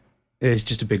 it's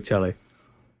just a big telly.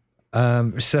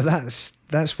 So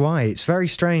that's why it's very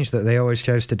strange that they always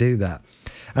chose to do that.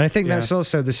 And I think that's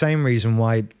also the same reason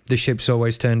why the ships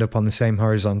always turned up on the same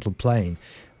horizontal plane,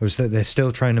 was that they're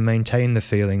still trying to maintain the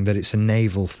feeling that it's a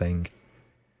naval thing.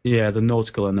 Yeah, the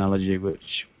nautical analogy,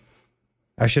 which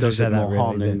I should have said that more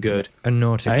harm than good. A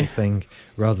nautical thing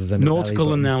rather than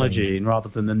nautical a belly button analogy thing. rather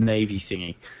than the navy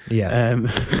thingy. Yeah.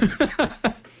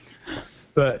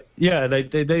 But yeah, they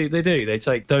do. They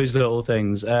take those little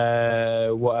things.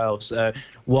 What else?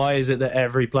 Why is it that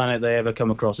every planet they ever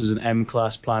come across is an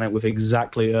M-class planet with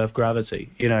exactly Earth gravity?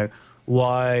 You know,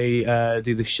 why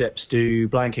do the ships do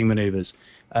blanking maneuvers?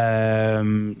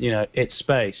 You know, it's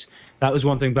space. That was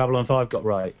one thing Babylon 5 got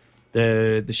right.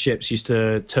 The ships used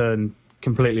to turn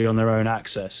completely on their own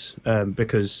axis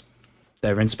because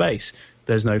they're in space.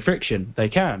 There's no friction. They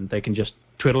can just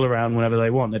twiddle around whenever they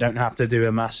want. They don't have to do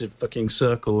a massive fucking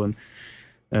circle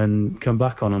and come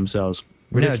back on themselves.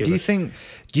 Ridiculous. No,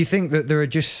 do you think that there are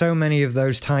just so many of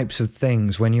those types of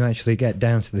things when you actually get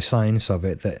down to the science of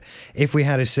it, that if we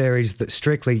had a series that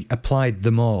strictly applied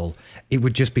them all, it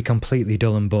would just be completely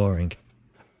dull and boring?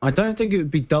 I don't think it would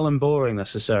be dull and boring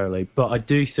necessarily, but I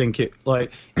do think it,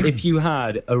 like, if you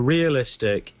had a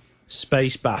realistic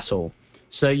space battle,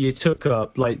 say you took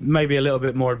up, like, maybe a little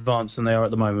bit more advanced than they are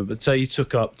at the moment, but say you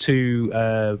took up two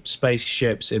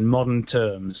spaceships in modern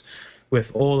terms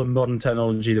with all the modern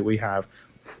technology that we have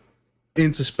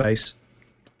into space.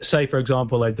 Say, for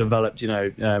example, they've developed,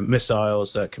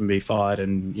 missiles that can be fired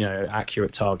and,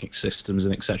 accurate targeting systems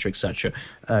and et cetera,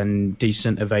 and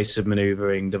decent evasive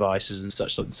maneuvering devices and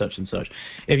such and such and such.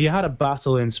 If you had a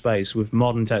battle in space with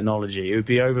modern technology, it would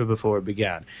be over before it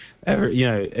began.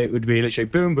 It would be literally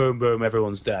boom, boom, boom,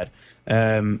 everyone's dead.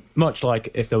 Much like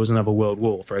if there was another world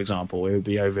war, for example, it would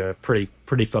be over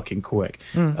pretty fucking quick.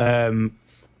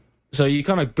 So you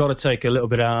kind of got to take a little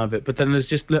bit out of it, but then there's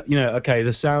just, okay,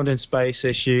 the sound in space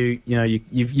issue.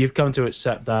 You've come to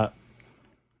accept that.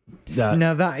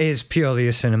 Now that is purely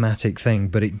a cinematic thing,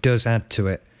 but it does add to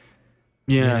it.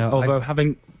 Yeah.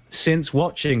 Although since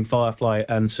watching Firefly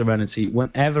and Serenity,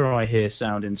 whenever I hear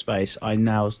sound in space, I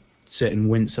now sit and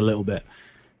wince a little bit.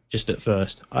 Just at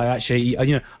first, I actually,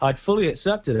 I'd fully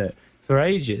accepted it for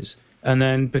ages, and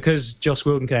then because Joss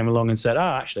Whedon came along and said,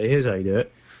 actually, here's how you do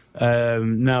it.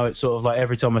 Now it's sort of like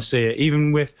every time I see it,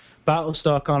 even with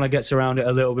Battlestar, kind of gets around it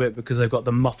a little bit because they've got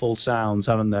the muffled sounds,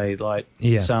 haven't they? Like,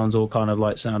 sounds all kind of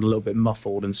like sound a little bit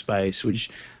muffled in space, which,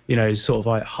 is sort of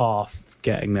like half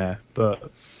getting there.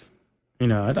 But, I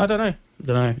don't know.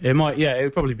 It might, it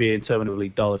would probably be interminably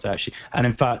dull to actually, and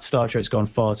in fact, Star Trek's gone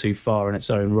far too far in its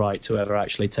own right to ever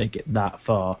actually take it that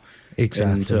far.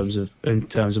 Exactly. In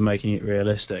terms of making it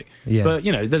realistic. Yeah. But,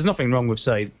 there's nothing wrong with,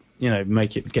 say,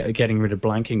 getting rid of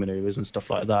blanking maneuvers and stuff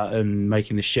like that, and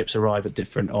making the ships arrive at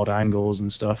different odd angles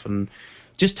and stuff, and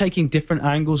just taking different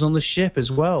angles on the ship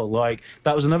as well. Like,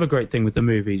 that was another great thing with the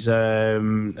movies.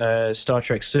 Star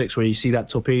Trek 6, where you see that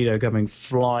torpedo coming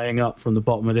flying up from the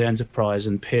bottom of the Enterprise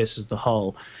and pierces the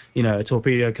hull. A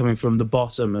torpedo coming from the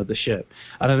bottom of the ship.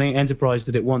 And I think Enterprise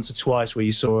did it once or twice, where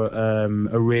you saw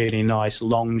a really nice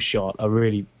long shot, a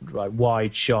really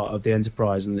wide shot of the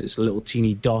Enterprise, and it's a little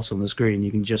teeny dot on the screen.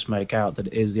 You can just make out that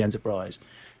it is the Enterprise.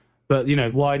 But,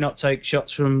 why not take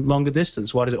shots from longer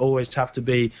distance? Why does it always have to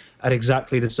be at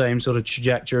exactly the same sort of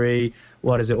trajectory?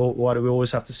 Why do we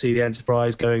always have to see the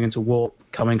Enterprise going into warp,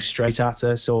 coming straight at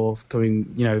us, or coming,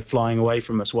 flying away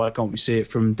from us? Why can't we see it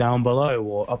from down below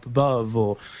or up above,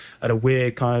 or at a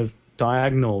weird kind of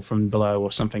diagonal from below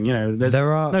or something?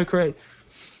 There are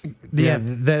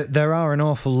an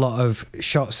awful lot of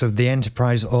shots of the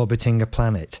Enterprise orbiting a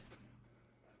planet.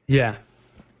 Yeah.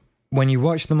 When you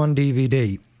watch them on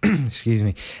DVD, excuse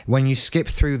me, when you skip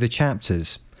through the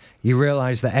chapters, you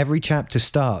realise that every chapter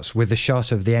starts with a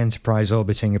shot of the Enterprise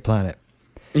orbiting a planet.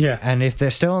 Yeah. And if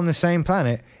they're still on the same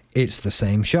planet, it's the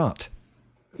same shot.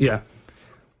 Yeah.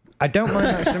 I don't mind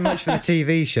that so much for the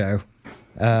TV show.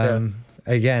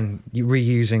 Again, you're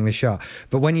reusing the shot.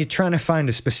 But when you're trying to find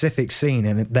a specific scene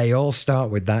and they all start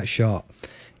with that shot,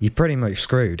 you're pretty much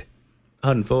screwed. I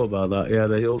hadn't thought about that. Yeah,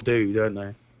 they all do, don't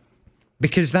they?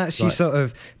 Because that's your sort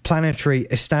of planetary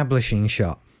establishing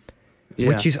shot,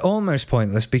 which is almost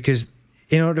pointless, because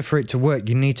in order for it to work,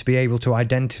 you need to be able to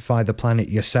identify the planet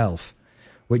yourself,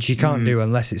 which you can't do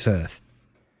unless it's Earth.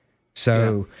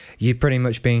 So you're pretty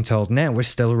much being told, now we're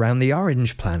still around the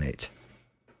orange planet.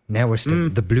 Now we're still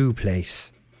at the blue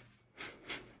place.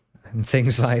 And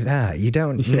things like that. You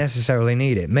don't necessarily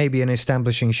need it. Maybe an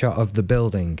establishing shot of the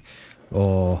building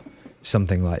or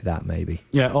something like that, maybe.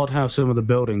 Yeah, odd how some of the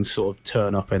buildings sort of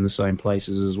turn up in the same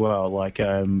places as well. Like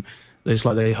it's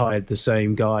like they hired the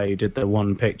same guy who did the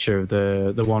one picture of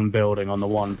the one building on the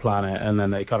one planet, and then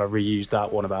they kind of reused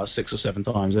that one about 6 or 7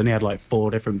 times. And he had like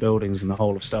 4 different buildings in the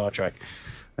whole of Star Trek.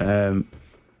 Kind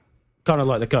of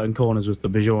like the cutting corners with the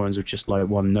Bajorans with just like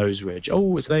one nose ridge.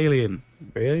 Oh, it's the alien.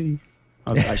 Really?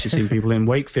 I've actually seen people in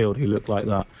Wakefield who look like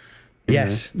that.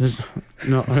 Yes.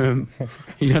 Not, you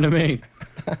know what I mean?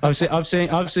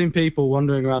 I've seen people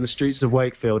wandering around the streets of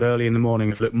Wakefield early in the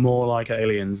morning who look more like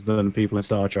aliens than people in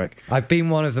Star Trek. I've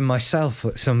been one of them myself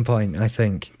at some point, I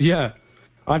think. Yeah,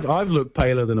 I've looked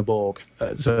paler than a Borg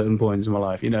at certain points in my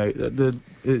life. You know,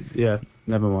 yeah.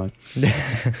 Never mind.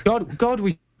 God,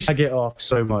 we get off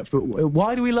so much. But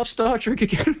why do we love Star Trek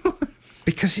again?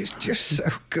 Because it's just so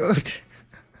good.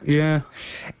 Yeah.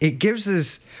 It gives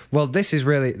us... Well, this is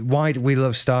really... Why do we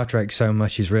love Star Trek so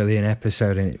much is really an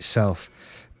episode in itself.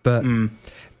 But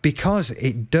because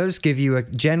it does give you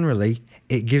generally,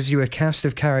 it gives you a cast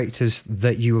of characters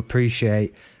that you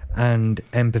appreciate and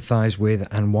empathise with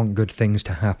and want good things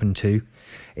to happen to.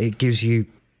 It gives you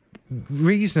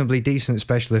reasonably decent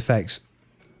special effects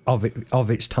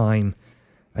of its time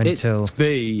until...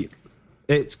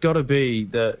 It's got to be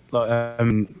that,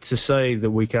 like, to say that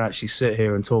we can actually sit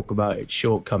here and talk about its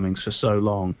shortcomings for so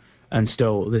long, and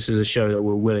still this is a show that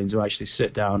we're willing to actually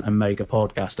sit down and make a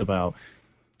podcast about,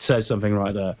 says something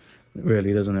right there,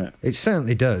 really, doesn't it? It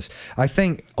certainly does. I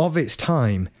think of its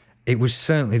time, it was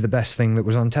certainly the best thing that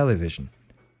was on television.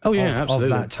 Oh yeah,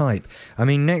 absolutely. Of that type. I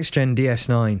mean, Next Gen,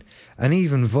 DS9, and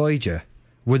even Voyager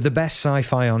were the best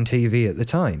sci-fi on TV at the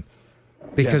time,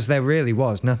 because there really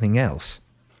was nothing else.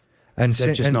 And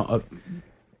they've just not.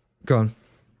 Go on.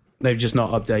 They've just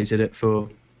not updated it for.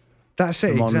 That's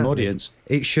it. The modern exactly. audience.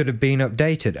 It should have been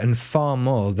updated, and far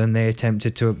more than they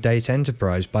attempted to update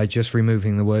Enterprise by just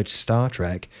removing the word Star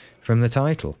Trek from the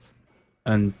title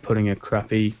and putting a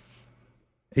crappy.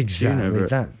 Exactly tune over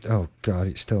that. Oh God,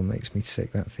 it still makes me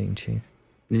sick, that theme tune.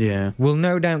 Yeah. We'll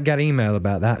no doubt get email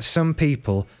about that. Some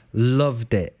people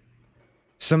loved it.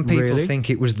 Some people think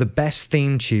it was the best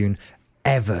theme tune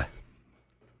ever.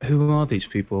 Who are these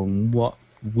people? What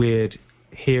weird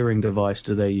hearing device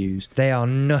do they use? They are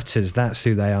nutters. That's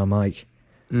who they are, Mike.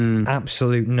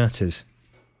 Absolute nutters.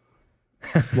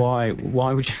 Why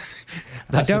would you...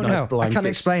 That's I don't know. I can't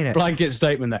explain it. Blanket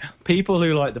statement there. People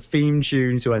who like the theme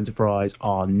tune to Enterprise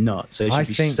are nuts. They should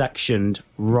be sectioned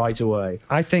right away.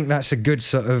 I think that's a good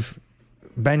sort of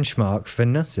benchmark for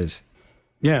nutters.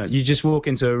 Yeah, you just walk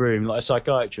into a room like a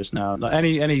psychiatrist now, like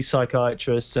any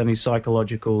psychiatrists, any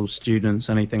psychological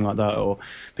students, anything like that, or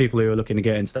people who are looking to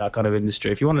get into that kind of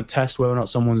industry. If you want to test whether or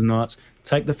not someone's nuts,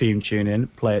 take the theme tune in,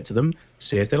 play it to them,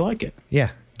 see if they like it.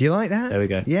 Yeah. Do you like that? There we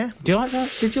go. Yeah. Do you like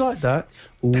that? Did you like that?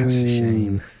 Ooh, that's a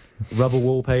shame. Rubber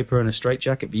wallpaper and a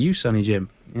straitjacket for you, Sonny Jim.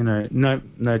 You know,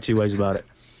 no 2 ways about it.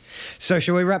 So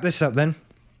shall we wrap this up then?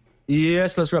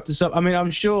 Yes, let's wrap this up. I mean,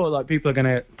 I'm sure like people are going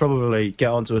to probably get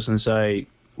onto us and say,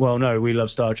 well, no, we love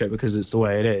Star Trek because it's the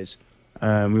way it is. We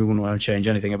wouldn't want to change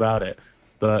anything about it.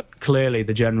 But clearly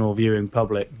the general viewing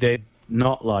public did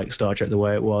not like Star Trek the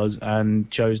way it was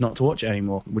and chose not to watch it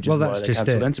anymore, which is why they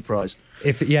cancelled Enterprise.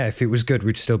 If it was good,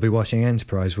 we'd still be watching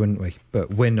Enterprise, wouldn't we?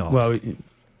 But we're not. Well,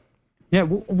 yeah,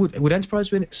 would Enterprise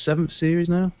be in its 7th series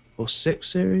now? Or 6th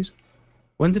series?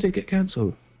 When did it get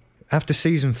cancelled? After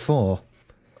season 4.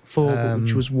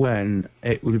 Which was when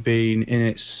it would have been in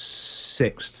its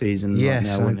 6th season right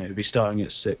now, wouldn't it? It would be starting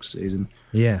its 6th season.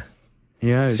 Yeah.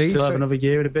 Yeah, it'd still have another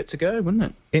year and a bit to go, wouldn't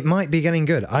it? It might be getting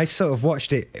good. I sort of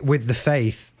watched it with the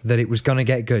faith that it was going to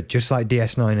get good, just like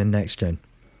DS9 and Next Gen.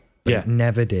 But it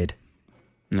never did.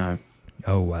 No.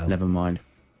 Oh, well. Never mind.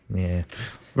 Yeah.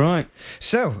 Right.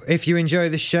 So, if you enjoy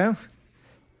this show,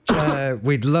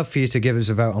 we'd love for you to give us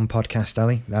a vote on Podcast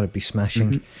Alley. That'd be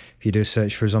smashing. If you do a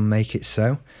search for us on Make It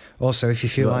So. Also, if you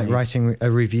feel like writing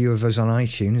a review of us on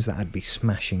iTunes, that'd be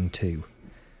smashing too.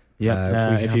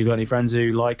 Yeah. If you've got any friends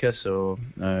who like us or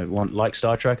like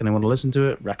Star Trek and they want to listen to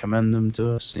it, recommend them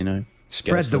to us. You know,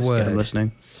 spread the word. Get them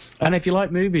listening. And if you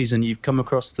like movies and you've come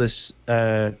across this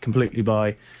completely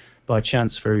by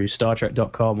chance through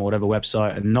StarTrek.com or whatever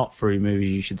website, and not through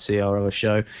Movies You Should See, our other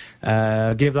show,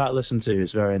 give that a listen to.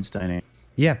 It's very entertaining.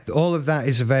 Yeah, all of that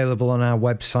is available on our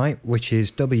website, which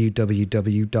is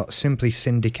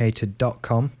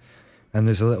www.simplysyndicated.com. And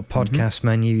there's a little podcast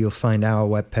menu. You'll find our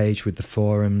webpage with the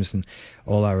forums and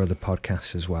all our other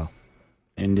podcasts as well.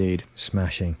 Indeed.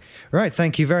 Smashing. Right,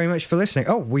 thank you very much for listening.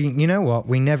 Oh, you know what?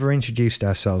 We never introduced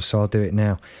ourselves, so I'll do it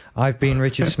now. I've been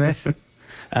Richard Smith.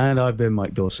 And I've been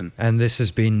Mike Dawson. And this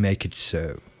has been Make It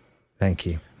So. Thank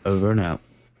you. Over and out.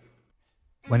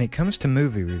 When it comes to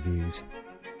movie reviews,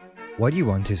 what you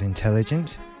want is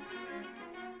intelligent,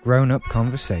 grown-up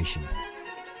conversation.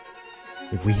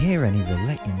 If we hear any, we'll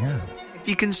let you know. If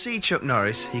you can see Chuck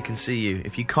Norris, he can see you.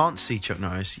 If you can't see Chuck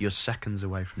Norris, you're seconds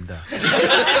away from death.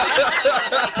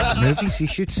 Movies you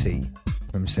should see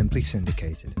from Simply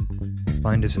Syndicated.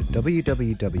 Find us at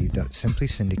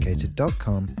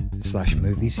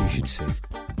www.simplysyndicated.com/movies you should see.